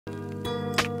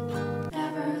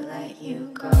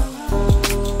you go.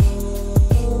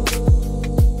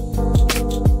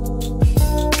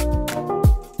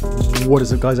 What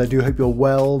is up, guys? I do hope you're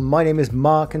well. My name is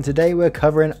Mark and today we're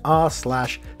covering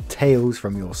r/Tales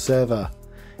from Your Server.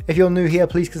 If you're new here,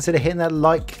 please consider hitting that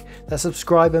like, that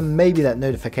subscribe and maybe that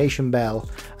notification bell,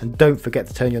 and don't forget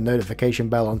to turn your notification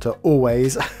bell on to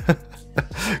always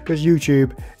because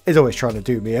YouTube is always trying to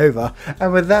do me over.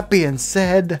 And with that being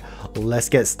said, let's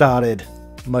get started.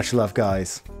 Much love,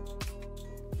 guys.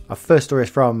 Our first story is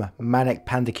from Manic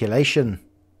Pandiculation.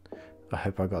 I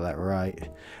hope I got that right.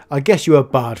 I guess you are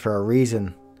barred for a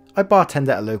reason. I bartend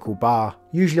at a local bar.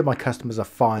 Usually my customers are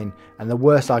fine, and the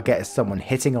worst I get is someone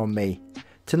hitting on me.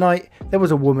 Tonight, there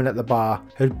was a woman at the bar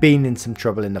who had been in some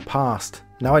trouble in the past.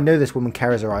 Now I know this woman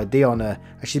carries her ID on her,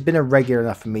 and she's been a regular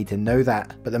enough for me to know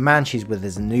that, but the man she's with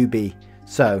is a newbie,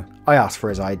 so I asked for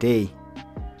his ID.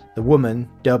 The woman,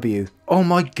 W. Oh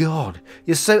my god,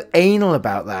 you're so anal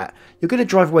about that. You're going to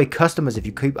drive away customers if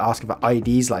you keep asking for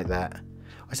IDs like that.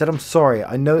 I said, I'm sorry,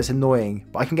 I know it's annoying,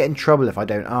 but I can get in trouble if I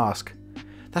don't ask.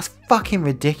 That's fucking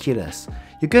ridiculous.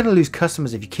 You're going to lose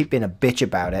customers if you keep being a bitch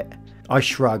about it. I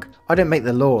shrug. I don't make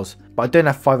the laws, but I don't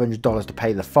have $500 to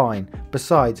pay the fine.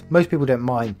 Besides, most people don't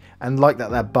mind and like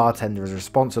that their bartender is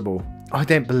responsible. I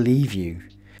don't believe you.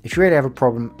 If you really have a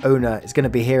problem, owner is going to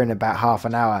be here in about half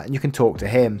an hour and you can talk to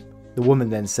him. The woman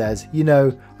then says, you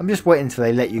know, I'm just waiting until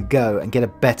they let you go and get a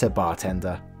better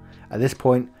bartender. At this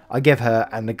point, I give her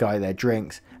and the guy their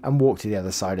drinks and walk to the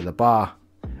other side of the bar.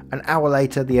 An hour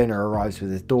later, the owner arrives with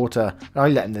his daughter and I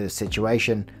let him know the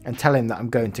situation and tell him that I'm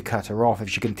going to cut her off if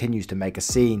she continues to make a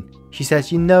scene. She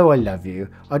says, you know I love you,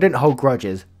 I don't hold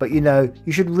grudges, but you know,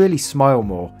 you should really smile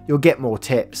more, you'll get more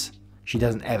tips. She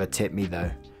doesn't ever tip me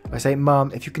though. I say,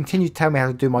 Mum, if you continue to tell me how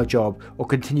to do my job or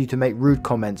continue to make rude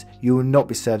comments, you will not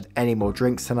be served any more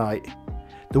drinks tonight.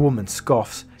 The woman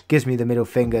scoffs, gives me the middle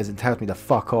fingers and tells me to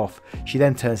fuck off. She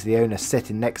then turns to the owner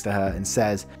sitting next to her and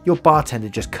says, your bartender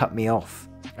just cut me off.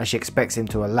 And she expects him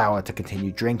to allow her to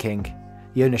continue drinking.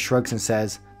 The owner shrugs and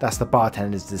says, that's the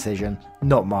bartender's decision,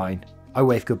 not mine. I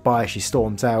wave goodbye as she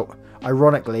storms out.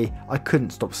 Ironically, I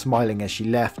couldn't stop smiling as she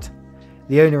left.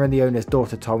 The owner and the owner's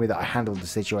daughter told me that I handled the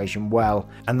situation well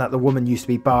and that the woman used to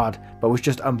be barred but was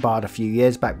just unbarred a few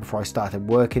years back before I started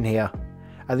working here.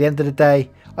 At the end of the day,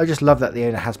 I just love that the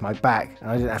owner has my back and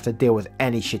I didn't have to deal with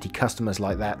any shitty customers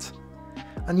like that.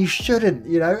 And you shouldn't,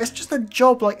 you know, it's just a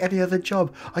job like any other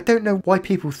job. I don't know why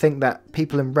people think that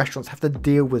people in restaurants have to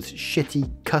deal with shitty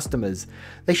customers.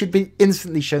 They should be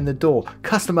instantly shown the door.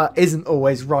 Customer isn't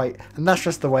always right, and that's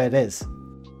just the way it is.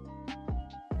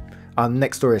 Our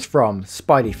next story is from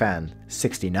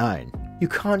SpideyFan69. You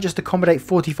can't just accommodate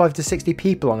 45 to 60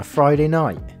 people on a Friday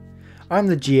night. I'm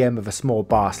the GM of a small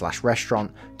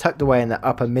bar/restaurant tucked away in the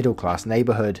upper middle class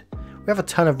neighbourhood. We have a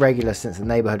ton of regulars since the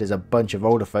neighbourhood is a bunch of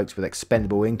older folks with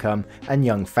expendable income and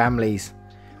young families.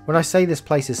 When I say this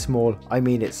place is small, I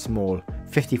mean it's small,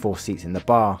 54 seats in the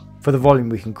bar, for the volume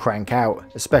we can crank out,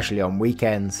 especially on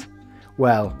weekends.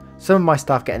 Well, some of my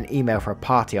staff get an email for a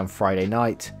party on Friday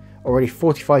night. Already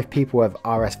 45 people have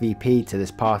RSVP'd to this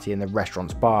party in the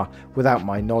restaurant's bar without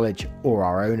my knowledge or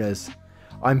our owners.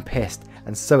 I'm pissed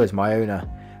and so is my owner.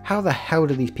 How the hell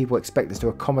do these people expect us to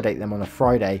accommodate them on a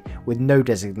Friday with no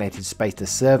designated space to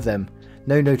serve them,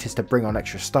 no notice to bring on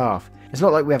extra staff? It's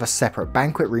not like we have a separate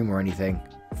banquet room or anything.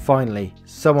 Finally,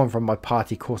 someone from my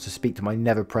party calls to speak to my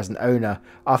never present owner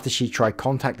after she tried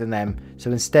contacting them,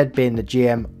 so instead being the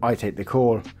GM, I take the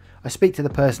call. I speak to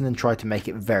the person and try to make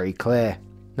it very clear.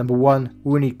 Number one,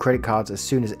 we will need credit cards as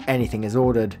soon as anything is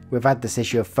ordered. We've had this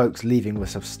issue of folks leaving with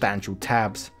substantial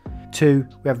tabs. 2.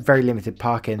 We have very limited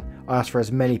parking. I ask for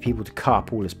as many people to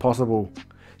carpool as possible.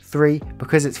 3.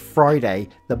 Because it's Friday,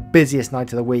 the busiest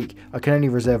night of the week, I can only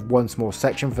reserve one small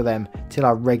section for them till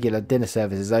our regular dinner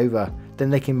service is over. Then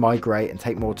they can migrate and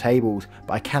take more tables,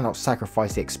 but I cannot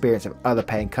sacrifice the experience of other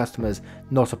paying customers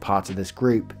not a part of this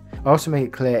group. I also make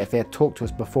it clear if they had talked to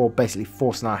us before basically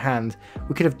forcing our hand,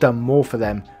 we could have done more for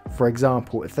them. For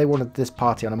example, if they wanted this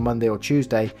party on a Monday or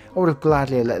Tuesday, I would have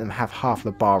gladly let them have half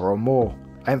the bar or more.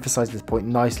 I emphasise this point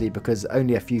nicely because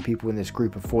only a few people in this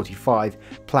group of 45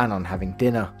 plan on having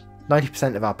dinner.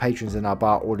 90% of our patrons in our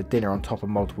bar order dinner on top of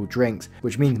multiple drinks,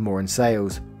 which means more in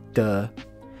sales. Duh.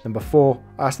 Number 4,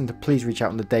 I asked them to please reach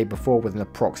out on the day before with an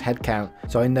approx headcount,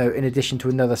 so I know in addition to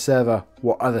another server,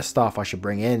 what other staff I should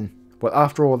bring in. Well,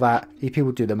 after all that, these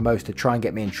people do the most to try and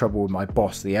get me in trouble with my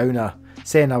boss, the owner,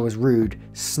 saying I was rude,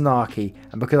 snarky,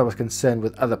 and because I was concerned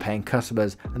with other paying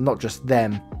customers and not just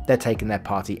them, they're taking their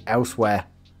party elsewhere.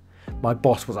 My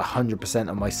boss was 100%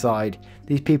 on my side.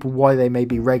 These people, while they may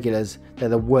be regulars, they're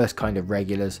the worst kind of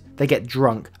regulars. They get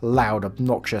drunk, loud,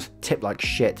 obnoxious, tip like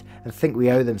shit, and think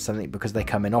we owe them something because they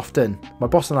come in often. My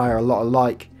boss and I are a lot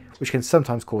alike, which can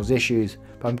sometimes cause issues,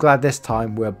 but I'm glad this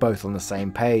time we're both on the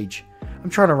same page. I'm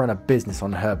trying to run a business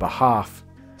on her behalf.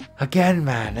 Again,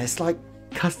 man, it's like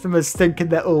customers thinking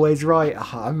they're always right.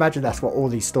 I imagine that's what all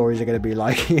these stories are going to be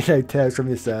like, you know, Tales from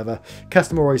your server.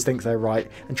 Customer always thinks they're right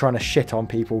and trying to shit on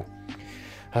people.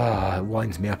 It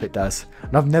winds me up, it does.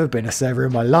 And I've never been a server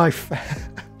in my life.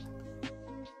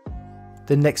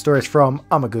 The next story is from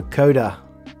I'm a Good Coder.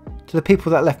 To the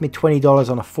people that left me $20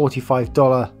 on a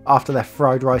 $45 after their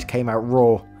fried rice came out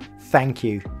raw, thank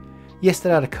you.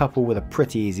 Yesterday I had a couple with a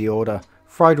pretty easy order,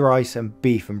 fried rice and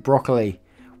beef and broccoli.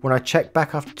 When I checked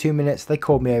back after 2 minutes, they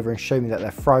called me over and showed me that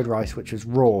their fried rice, which was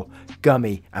raw,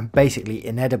 gummy and basically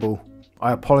inedible.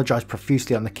 I apologised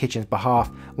profusely on the kitchen's behalf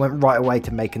and went right away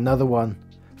to make another one.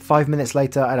 5 minutes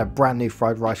later I had a brand new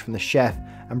fried rice from the chef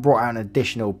and brought out an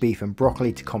additional beef and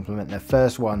broccoli to complement their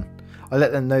first one. I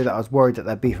let them know that I was worried that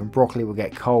their beef and broccoli would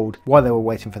get cold while they were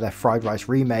waiting for their fried rice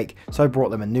remake, so I brought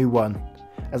them a new one.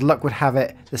 As luck would have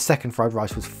it, the second fried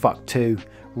rice was fucked too.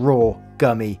 Raw,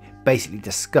 gummy, basically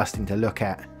disgusting to look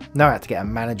at. Now I had to get a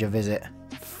manager visit.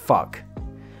 Fuck.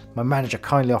 My manager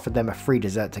kindly offered them a free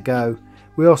dessert to go.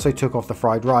 We also took off the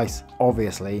fried rice,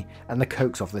 obviously, and the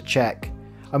cokes off the check.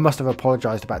 I must have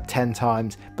apologised about 10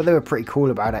 times, but they were pretty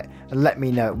cool about it and let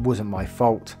me know it wasn't my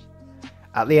fault.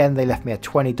 At the end they left me a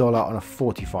 $20 on a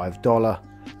 $45.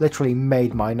 Literally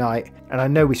made my night, and I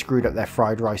know we screwed up their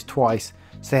fried rice twice,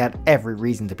 so they had every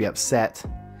reason to be upset.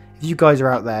 If you guys are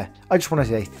out there, I just want to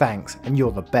say thanks and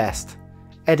you're the best.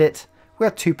 Edit. We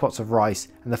had 2 pots of rice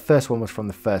and the first one was from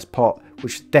the first pot,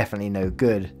 which was definitely no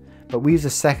good. But we used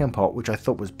a second pot which I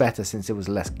thought was better since it was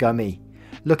less gummy.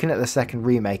 Looking at the second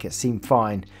remake it seemed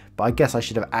fine, but I guess I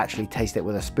should have actually tasted it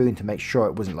with a spoon to make sure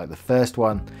it wasn't like the first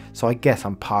one, so I guess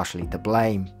I'm partially to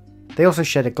blame. They also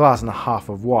shared a glass and a half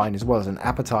of wine as well as an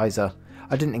appetizer.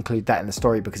 I didn't include that in the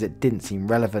story because it didn't seem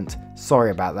relevant,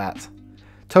 sorry about that.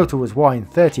 Total was wine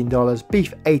 $13,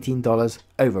 beef $18,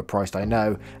 overpriced I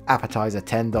know, appetizer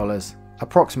 $10,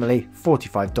 approximately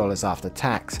 $45 after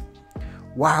tax.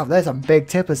 Wow, there's some big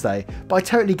tippers though, but I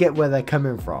totally get where they're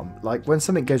coming from. Like when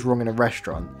something goes wrong in a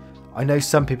restaurant, I know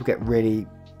some people get really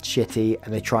shitty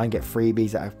and they try and get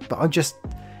freebies out of, but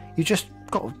you just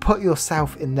got to put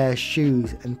yourself in their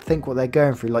shoes and think what they're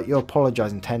going through. Like you're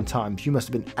apologising 10 times, you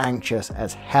must have been anxious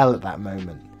as hell at that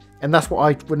moment. And that's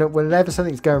what whenever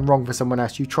something's going wrong for someone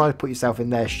else, you try to put yourself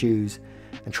in their shoes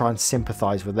and try and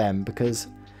sympathise with them, because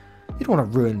you don't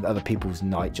want to ruin other people's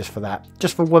night just for that.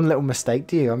 Just for one little mistake,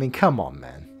 do you? I mean, come on,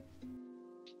 man.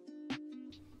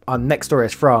 Our next story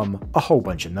is from a whole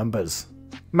bunch of numbers.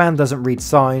 Man doesn't read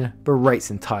sign, but rates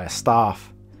entire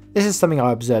staff. This is something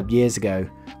I observed years ago.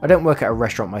 I don't work at a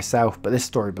restaurant myself, but this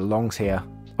story belongs here.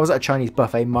 I was at a Chinese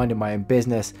buffet minding my own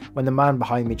business when the man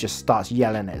behind me just starts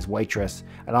yelling at his waitress,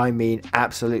 and I mean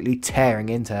absolutely tearing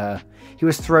into her. He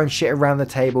was throwing shit around the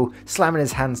table, slamming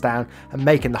his hands down and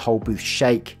making the whole booth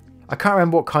shake. I can't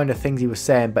remember what kind of things he was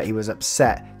saying, but he was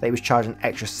upset that he was charging an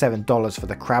extra $7 for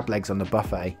the crab legs on the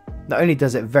buffet. Not only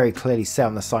does it very clearly say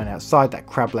on the sign outside that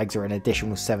crab legs are an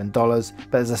additional $7,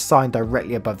 but there's a sign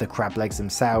directly above the crab legs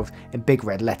themselves in big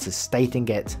red letters stating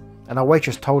it. And our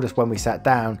waitress told us when we sat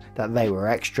down that they were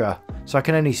extra, so I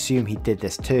can only assume he did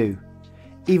this too.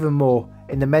 Even more,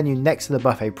 in the menu next to the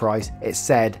buffet price, it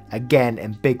said, again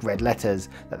in big red letters,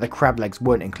 that the crab legs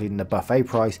weren't included in the buffet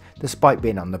price despite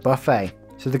being on the buffet.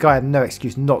 So the guy had no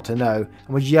excuse not to know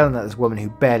and was yelling at this woman who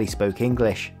barely spoke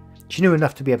English. She knew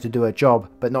enough to be able to do her job,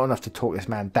 but not enough to talk this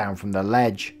man down from the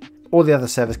ledge. All the other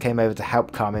servers came over to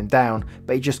help calm him down,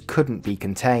 but he just couldn't be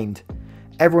contained.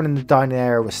 Everyone in the dining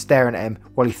area was staring at him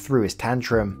while he threw his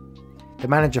tantrum. The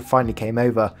manager finally came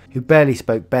over, who barely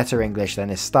spoke better English than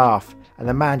his staff, and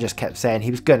the man just kept saying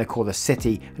he was going to call the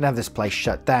city and have this place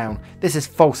shut down. This is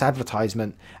false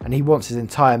advertisement, and he wants his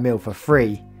entire meal for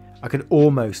free. I could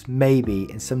almost, maybe,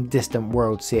 in some distant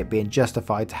world see it being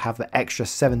justified to have the extra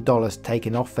 $7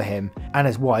 taken off for him and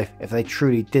his wife if they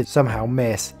truly did somehow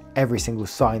miss every single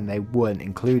sign they weren't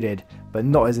included, but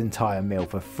not his entire meal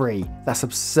for free. That's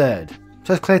absurd.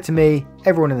 So it's clear to me,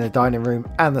 everyone in the dining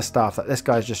room and the staff, that this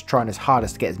guy's just trying his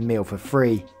hardest to get his meal for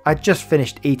free. I'd just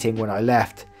finished eating when I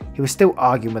left. He was still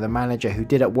arguing with the manager, who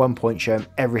did at one point show him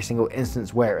every single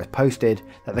instance where it was posted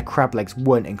that the crab legs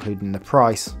weren't included in the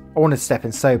price. I wanted to step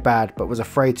in so bad, but was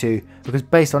afraid to, because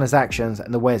based on his actions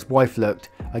and the way his wife looked,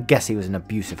 I guess he was an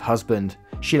abusive husband.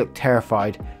 She looked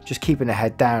terrified, just keeping her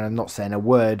head down and not saying a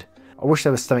word. I wish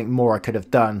there was something more I could have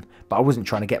done, but I wasn't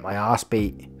trying to get my ass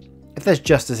beat. If there's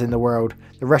justice in the world,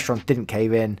 the restaurant didn't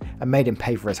cave in and made him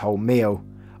pay for his whole meal.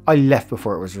 I left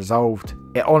before it was resolved.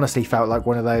 It honestly felt like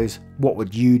one of those "what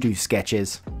would you do"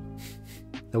 sketches.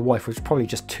 The wife was probably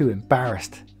just too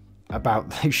embarrassed about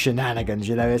those shenanigans,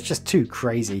 you know, it's just too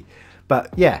crazy.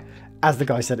 But yeah, as the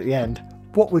guy said at the end,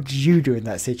 what would you do in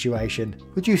that situation?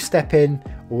 Would you step in,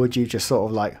 or would you just sort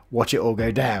of like watch it all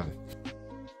go down?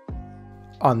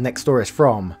 Our next story is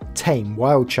from Tame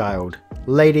Wild Child.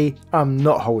 Lady, I'm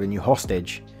not holding you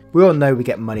hostage. We all know we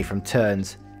get money from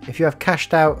turns. If you have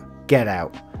cashed out, get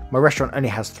out. My restaurant only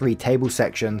has 3 table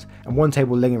sections, and one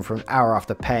table lingering for an hour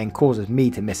after paying causes me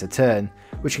to miss a turn,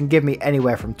 which can give me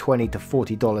anywhere from $20 to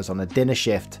 $40 on a dinner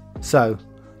shift. So,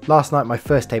 last night my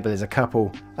first table is a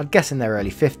couple. I'd guess in their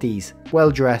early 50s,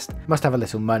 well dressed, must have a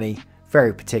little money,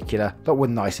 very particular, but were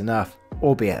nice enough,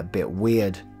 albeit a bit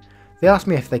weird. They asked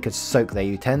me if they could soak their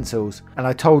utensils, and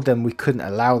I told them we couldn't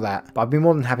allow that, but I'd be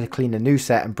more than happy to clean a new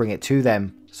set and bring it to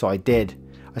them, so I did.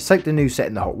 I soaked the new set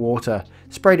in the hot water,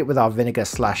 sprayed it with our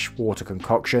vinegar/water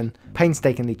concoction,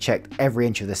 painstakingly checked every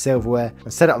inch of the silverware,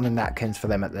 and set it on the napkins for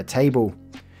them at their table.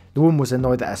 The woman was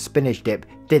annoyed that her spinach dip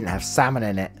didn't have salmon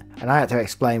in it, and I had to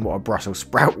explain what a Brussels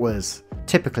sprout was.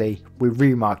 Typically, we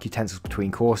remark utensils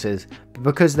between courses, but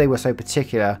because they were so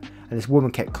particular, and this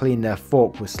woman kept cleaning her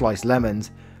fork with sliced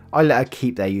lemons, I let her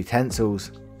keep their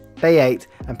utensils. They ate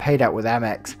and paid out with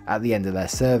Amex at the end of their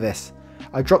service.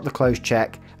 I dropped the closed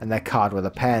check and their card with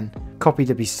a pen, copy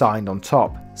to be signed on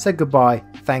top, said goodbye,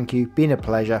 thank you, been a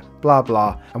pleasure, blah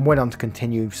blah, and went on to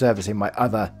continue servicing my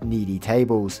other needy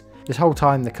tables. This whole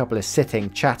time the couple is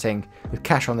sitting, chatting, with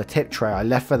cash on the tip tray I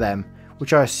left for them,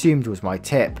 which I assumed was my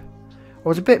tip. I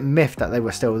was a bit miffed that they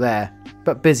were still there,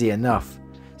 but busy enough,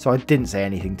 so I didn't say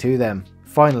anything to them.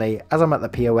 Finally, as I'm at the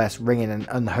POS ringing an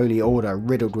unholy order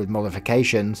riddled with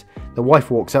modifications, the wife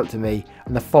walks up to me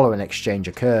and the following exchange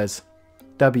occurs.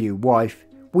 W, wife,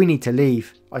 we need to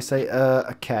leave. I say,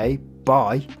 okay,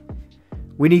 bye.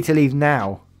 We need to leave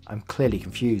now. I'm clearly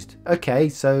confused. Okay,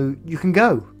 so you can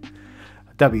go.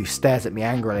 W stares at me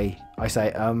angrily. I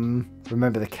say,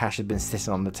 remember the cash had been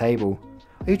sitting on the table.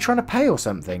 Are you trying to pay or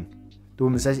something? The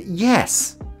woman says,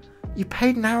 yes. You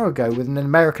paid an hour ago with an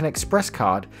American Express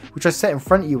card, which I set in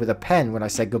front of you with a pen when I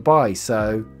said goodbye,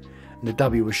 so... And the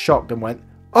W was shocked and went,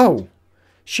 oh!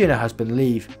 She and her husband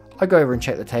leave. I go over and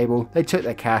check the table, they took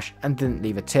their cash and didn't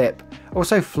leave a tip. I was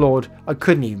so floored, I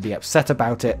couldn't even be upset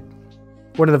about it.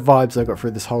 One of the vibes I got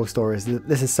through this whole story is that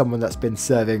this is someone that's been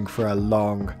serving for a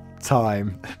long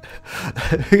time.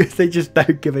 They just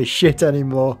don't give a shit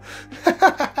anymore.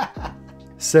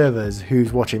 Servers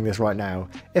who's watching this right now,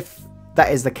 if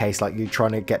that is the case, like you're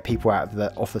trying to get people out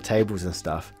of off the tables and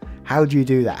stuff, how do you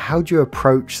do that? How do you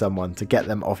approach someone to get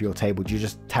them off your table? Do you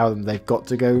just tell them they've got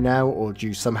to go now, or do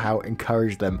you somehow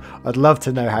encourage them? I'd love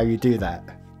to know how you do that.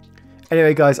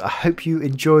 Anyway guys, I hope you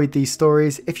enjoyed these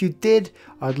stories. If you did,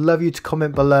 I'd love you to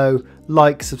comment below,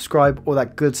 like, subscribe, all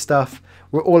that good stuff.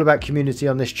 We're all about community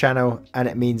on this channel and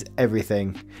it means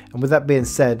everything. And with that being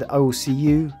said, I will see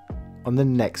you on the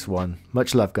next one.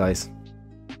 Much love guys.